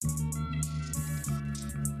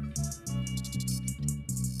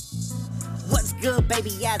good, baby?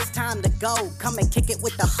 Yeah, it's time to go. Come and kick it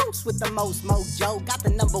with the host with the most mojo. Got the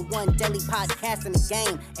 #1 daily podcast in the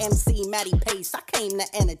game. MC Matty Pace, I came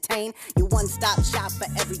to entertain. Your one-stop shop for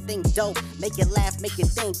everything dope. Make you laugh, make you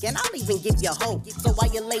think, and I'll even give you hope. So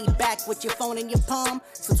while you're laid back with your phone in your palm,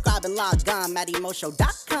 subscribe and log on,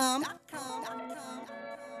 MattyMoShow.com.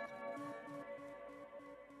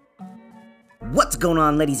 What's going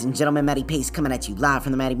on, ladies and gentlemen? Matty Pace coming at you live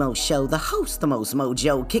from the Matty Mo Show, the host, the most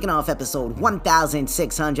mojo, kicking off episode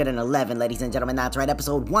 1611, ladies and gentlemen. That's right,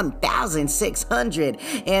 episode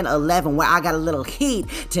 1611, where I got a little heat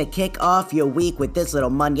to kick off your week with this little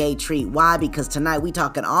Monday treat. Why? Because tonight we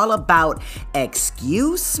talking all about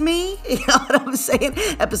Excuse Me? You know what I'm saying?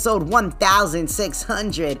 Episode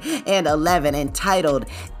 1611, entitled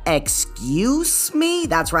Excuse Me?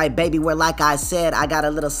 That's right, baby, where, like I said, I got a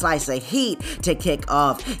little slice of heat to kick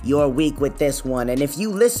off your week with this one. And if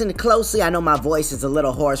you listen closely, I know my voice is a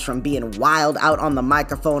little hoarse from being wild out on the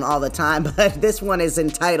microphone all the time, but this one is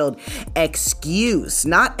entitled Excuse.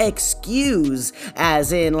 Not excuse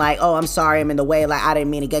as in like, oh, I'm sorry, I'm in the way, like I didn't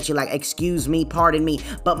mean to get you, like excuse me, pardon me,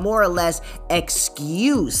 but more or less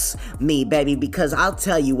excuse me, baby, because I'll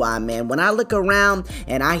tell you why, man. When I look around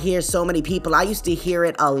and I hear so many people, I used to hear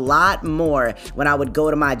it a lot more when I would go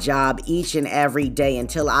to my job each and every day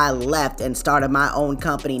until I left and started my own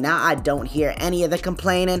company. Now I don't hear any of the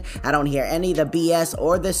complaining. I don't hear any of the BS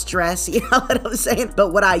or the stress. You know what I'm saying?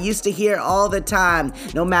 But what I used to hear all the time,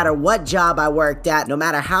 no matter what job I worked at, no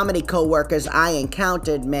matter how many coworkers I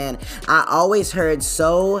encountered, man, I always heard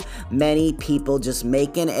so many people just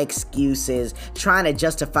making excuses, trying to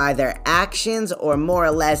justify their actions or more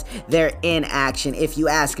or less their inaction. If you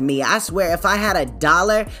ask me, I swear if I had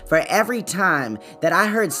 $1 for every time that I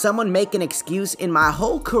heard someone make an excuse in my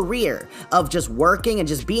whole career of just working and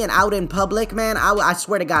just being out in public, man, I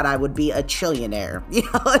swear to God, I would be a trillionaire. You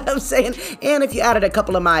know what I'm saying? And if you added a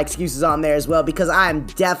couple of my excuses on there as well, because I'm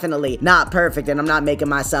definitely not perfect and I'm not making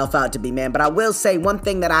myself out to be, man. But I will say one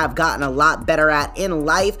thing that I've gotten a lot better at in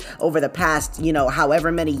life over the past,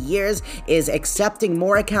 however many years is accepting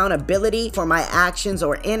more accountability for my actions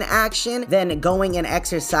or inaction than going and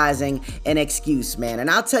exercising an excuse, man.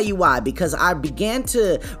 And I'll tell you why, because I began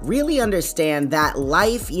to really understand that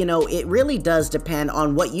life, it really does depend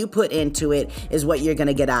on what you put into it is what you're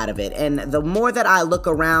gonna get out of it. And the more that I look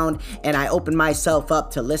around and I open myself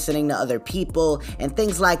up to listening to other people and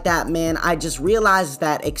things like that, man, I just realized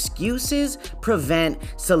that excuses prevent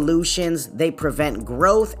solutions, they prevent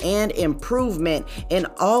growth and improvement in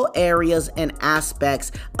all areas and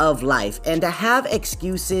aspects of life. And to have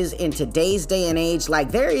excuses in today's day and age,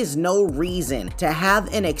 like there is no reason to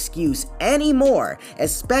have an excuse anymore,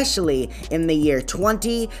 especially in the year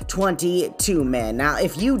 2022, man. Now,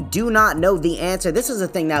 if you do not know the answer, this is the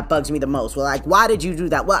thing that bugs me the most. Well, like, why did you do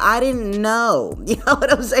that? Well, I didn't know. You know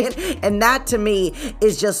what I'm saying? And that to me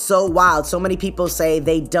is just so wild. So many people say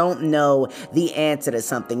they don't know the answer to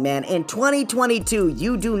something, man. In 2022,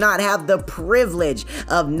 you do not have the privilege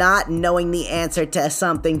of not knowing the answer to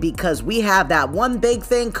something because we have that one big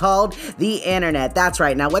thing called the internet. That's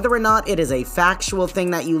right. Now, whether or not it is a factual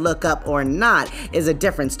thing that you look up or not is a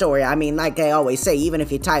different story. I mean, like I always say, even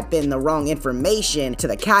if you type in the wrong information to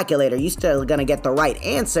the calculator, you're still gonna get the right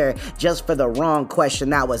answer just for the wrong question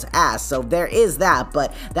that was asked. So there is that,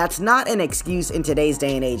 but that's not an excuse in today's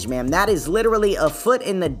day and age, man. That is literally a foot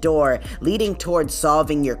in the door leading towards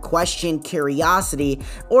solving your question, curiosity,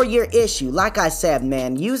 or your issue. Like I said,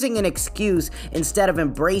 man, using an excuse instead of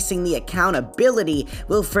embracing the accountability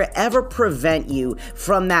will forever prevent you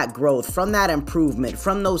from that growth, from that improvement,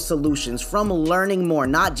 from those solutions, from learning more,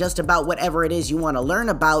 not just about whatever it is you want to learn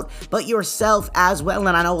about, but yourself as well.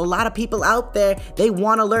 And I know a lot of people out there, they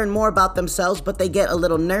want to learn more about themselves, but they get a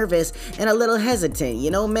little nervous and a little hesitant.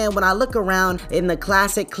 Man, when I look around in the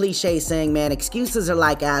classic cliche saying, man, excuses are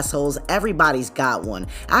like assholes, everybody's got one.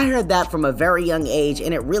 I heard that from a very young age,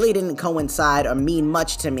 and it really didn't coincide or mean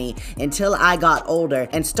much to me until I got older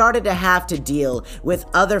and started to have to deal with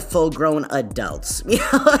other full-grown adults. You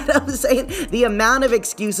know what I'm saying? The amount of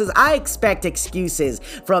excuses, I expect excuses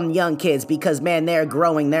from young kids because, man, they're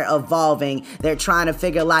growing, they're evolving, they're trying to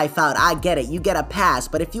figure life out. I get it, you get a pass,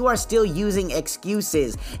 but if you are still using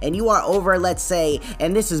excuses and you are over, let's say,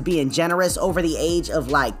 and this is being generous, over the age of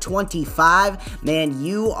like 25, man,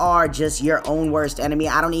 you are just your own worst enemy.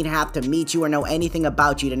 I don't even have to meet you or know anything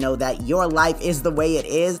about you to know that your life is the way it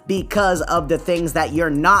is because of the things that you're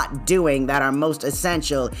not doing that are most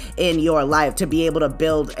essential in your life to be able to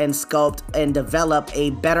build and sculpt and develop develop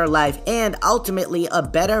a better life and ultimately a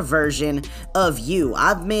better version of you.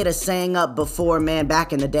 I've made a saying up before, man,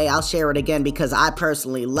 back in the day. I'll share it again because I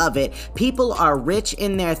personally love it. People are rich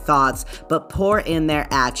in their thoughts, but poor in their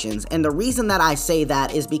actions. And the reason that I say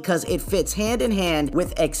that is because it fits hand in hand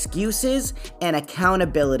with excuses and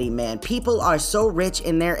accountability, man. People are so rich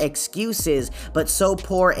in their excuses, but so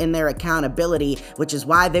poor in their accountability, which is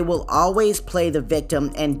why they will always play the victim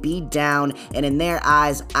and be down and in their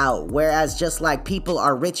eyes out. Whereas just like people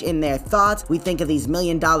are rich in their thoughts, we think of these $1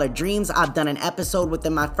 million dreams. I've done an episode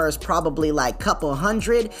within my first probably like couple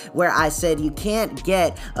hundred where I said you can't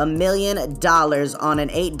get $1 million on an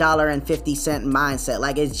 $8.50 mindset.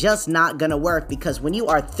 Like, it's just not gonna work, because when you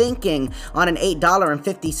are thinking on an $8.50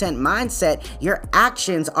 mindset, your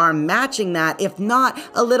actions are matching that, if not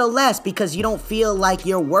a little less, because you don't feel like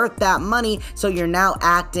you're worth that money, so you're now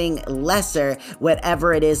acting lesser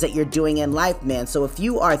whatever it is that you're doing in life, man. So if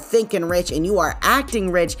you are thinking rich and you are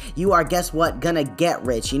acting rich, you are, guess what, gonna get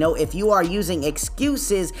rich. You know, if you are using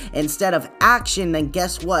excuses instead of action, then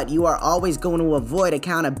guess what, you are always going to avoid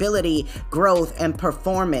accountability, growth, and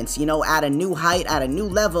performance, you know, at a new height, at a new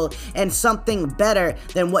level, and something better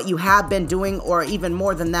than what you have been doing, or even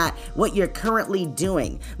more than that, what you're currently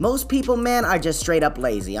doing. Most people, man, are just straight up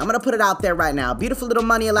lazy. I'm gonna put it out there right now. Beautiful little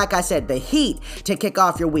money, like I said, the heat to kick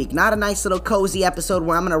off your week. Not a nice little cozy episode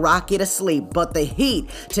where I'm gonna rock you to sleep, but the heat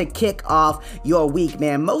to kick off your week,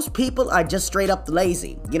 man. Most people are just straight up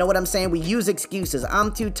lazy. You know what I'm saying? We use excuses.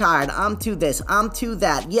 I'm too tired. I'm too this. I'm too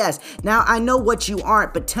that. Yes. Now, I know what you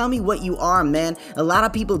aren't, but tell me what you are, man. A lot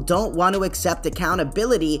of people don't want to accept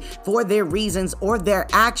accountability for their reasons or their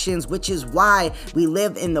actions, which is why we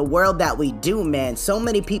live in the world that we do, man. So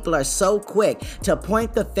many people are so quick to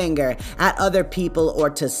point the finger at other people or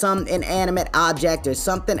to some inanimate object or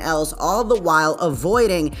something else, all the while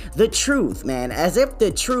avoiding the truth, man. As if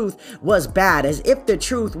the truth was bad, as if the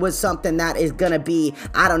truth was something that is gonna be,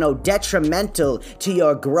 I don't know, detrimental to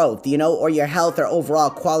your growth, you know, or your health or overall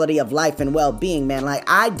quality of life and well-being, man. Like,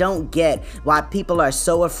 I don't get why people are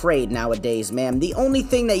so afraid nowadays, man. The only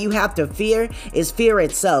thing that you have to fear is fear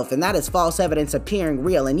itself, and that is false evidence appearing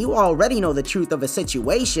real. And you already know the truth of a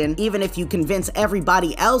situation. Even if you convince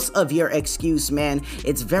everybody else of your excuse, man,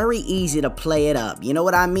 it's very easy to play it up. You know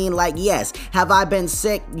what I mean? Like, yes, have I been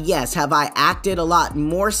sick? Yes. Have I acted a lot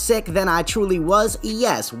more sick than I truly was?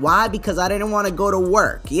 Yes. Why? Because I didn't want to go to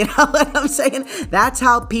work. You know what I'm saying? That's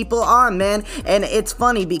how people are, man. And it's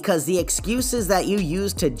funny because the excuses that you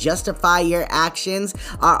use to justify your actions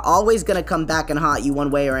are always going to come back and haunt you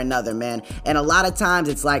one way or another, man. And a lot of times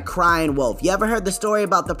it's like crying wolf. You ever heard the story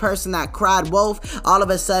about the person that cried wolf? All of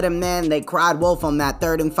a sudden, man, they cried wolf on that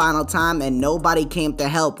third and final time, and nobody came to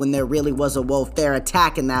help when there really was a wolf there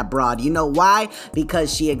attacking that broad. You know why?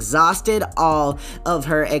 Because she exhausted all of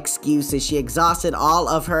her excuses. She exhausted all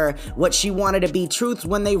of her what she wanted to be truths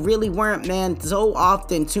when they really weren't, man. So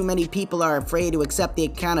often too many people are afraid to accept the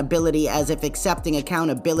accountability, as if accepting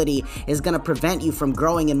accountability is going to prevent you from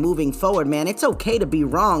growing and moving forward, man. It's okay to be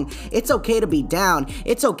wrong. It's okay to be down.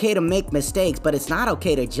 It's okay to make mistakes, but it's not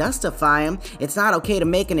okay to justify them. It's not okay to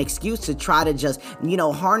make an excuse to try to just, you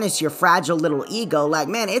know, harness your fragile little ego. Like,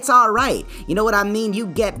 man, it's all right. You know what I mean? You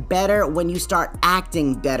get better when you start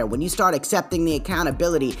acting better, when you start accepting the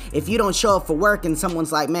accountability. If you don't show up for work and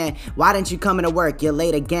someone's like, man, why didn't you come into work? You're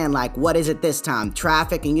late again. Like, what is it this time?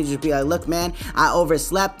 Traffic? And you just be like, look, man, I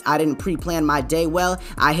overslept. I didn't pre-plan my day well.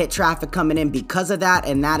 I hit traffic coming in because of that,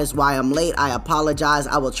 and that is why I'm late. I apologize.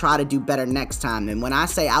 I will try to do better next time. And when I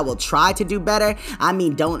say I will try to do better, I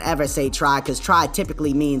mean don't ever say try, because try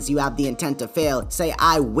typically means you have the intent to fail. Say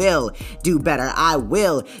I will do better. I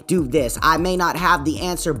will do this. I may not have the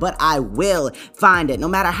answer, but I will find it. No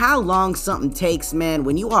matter how long something takes, man,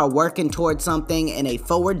 when you are working towards something in a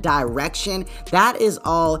forward direction, that is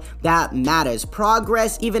all that matters.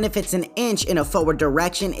 Progress, even if it's an inch in a forward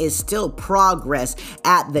direction, is still progress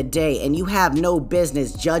at the day. And you have no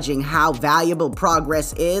business judging how valuable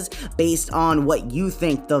progress is based on what you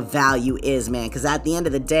think the value is, man. Because at the end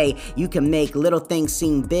of the day, you can make little things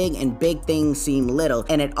seem big and big things seem little.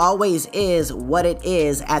 And it always is what it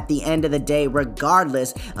is at the end of the day,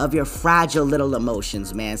 regardless of your fragile little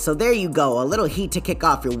emotions, man. So there you go. A little heat to kick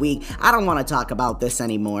off your week. I don't want to talk about this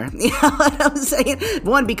anymore. You know what I'm saying?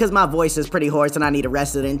 One, because my voice is pretty hoarse and I need to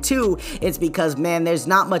rest it. And two, it's because, man, there's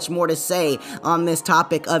not much more to say on this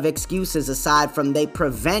topic of excuses aside from they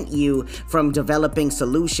prevent you from developing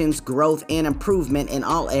solutions, growth, and improvement in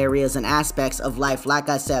all areas and aspects of life. Like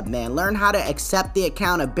I said, man, learn how to accept the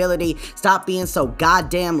accountability. Stop being so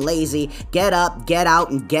goddamn lazy. Get up, get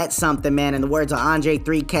out, and get something, man, in the words of Andre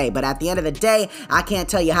 3K. But at the end of the day, I can't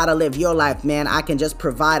tell you how to live your life, man. I can just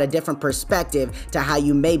provide a different perspective to how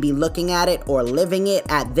you may be looking at it or living it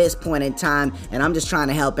at this point in time. And I'm just trying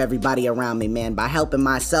to help everybody around me, man, by helping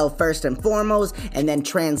myself first and foremost, and then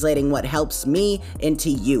translating what helps me into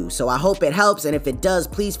you. So I hope it helps, and if it does,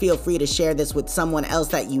 please feel free to share this with someone else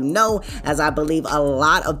that you know, as I believe a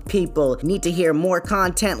lot of people need to hear more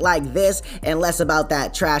content like this and less about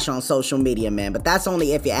that trash on social media, man. But that's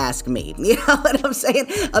only if you ask me. You know what I'm saying?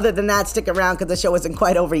 Other than that, stick around because the show isn't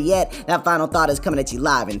quite over yet. That final thought is coming at you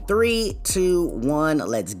live in 3, 2, 1.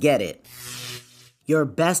 Let's get it. Your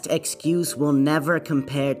best excuse will never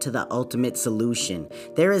compare to the ultimate solution.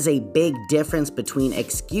 There is a big difference between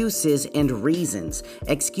excuses and reasons.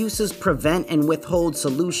 Excuses prevent and withhold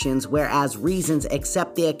solutions, whereas reasons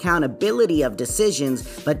accept the accountability of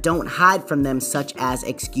decisions but don't hide from them, such as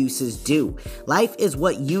excuses do. Life is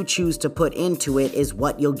what you choose to put into it is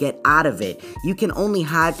what you'll get out of it. You can only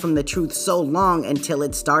hide from the truth so long until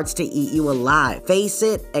it starts to eat you alive. Face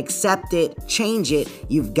it, accept it, change it.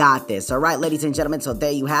 You've got this. All right, ladies and gentlemen. So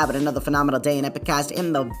there you have it, another phenomenal day in Epicast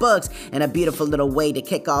in the books, and a beautiful little way to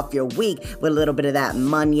kick off your week with a little bit of that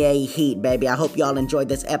Monday heat, baby. I hope y'all enjoyed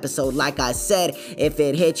this episode. Like I said, if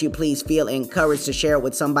it hit you, please feel encouraged to share it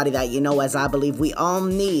with somebody that you know, as I believe we all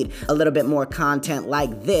need a little bit more content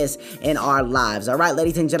like this in our lives. All right,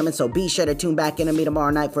 ladies and gentlemen, so be sure to tune back in to me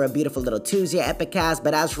tomorrow night for a beautiful little Tuesday Epicast.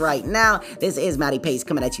 But as for right now, this is Matty Pace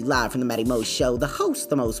coming at you live from the Matty Mo Show, the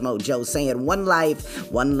host, the most mojo, saying one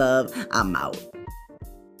life, one love, I'm out.